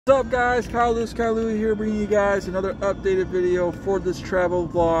What's up guys, Kyle Louie here, bringing you guys another updated video for this travel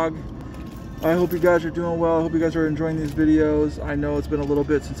vlog. I hope you guys are doing well. I hope you guys are enjoying these videos. I know it's been a little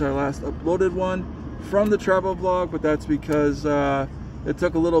bit since I last uploaded one from the travel vlog, but that's because it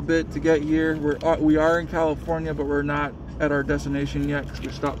took a little bit to get here. We are in California, but we're not at our destination yet because we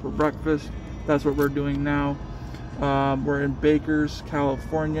stopped for breakfast. That's what we're doing now. We're in Bakers,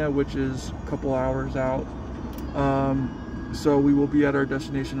 California, which is a couple hours out. So we will be at our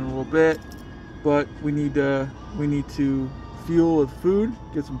destination in a little bit, but we need to fuel with food,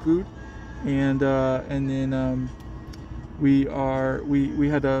 get some food, and then we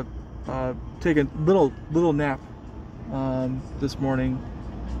had to take a little nap this morning.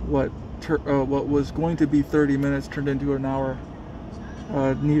 What was going to be 30 minutes turned into an hour.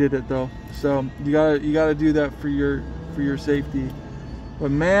 Needed it though, so you gotta do that for your safety.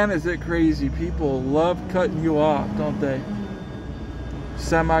 But man, is it crazy. People love cutting you off, don't they?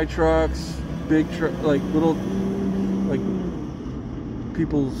 Semi trucks, big truck, like little, like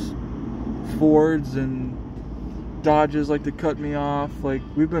people's Fords and Dodges like to cut me off. Like,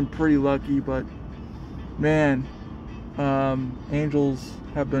 we've been pretty lucky, but man, angels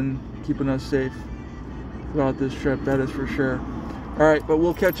have been keeping us safe throughout this trip, that is for sure. All right, but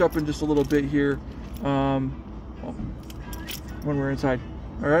we'll catch up in just a little bit here when we're inside.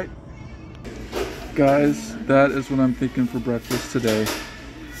 All right, guys, that is what I'm thinking for breakfast today.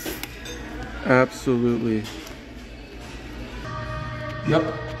 Absolutely. Yep,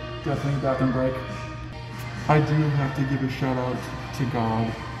 definitely bathroom break. I do have to give a shout out to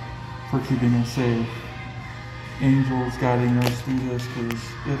God for keeping us safe. Angels guiding us through this, because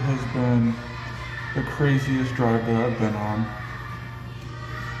it has been the craziest drive that I've been on.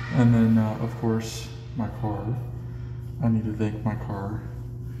 And then, of course, my car. I need to thank my car,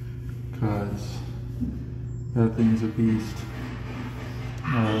 because that thing's a beast.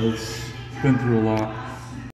 It's been through a lot.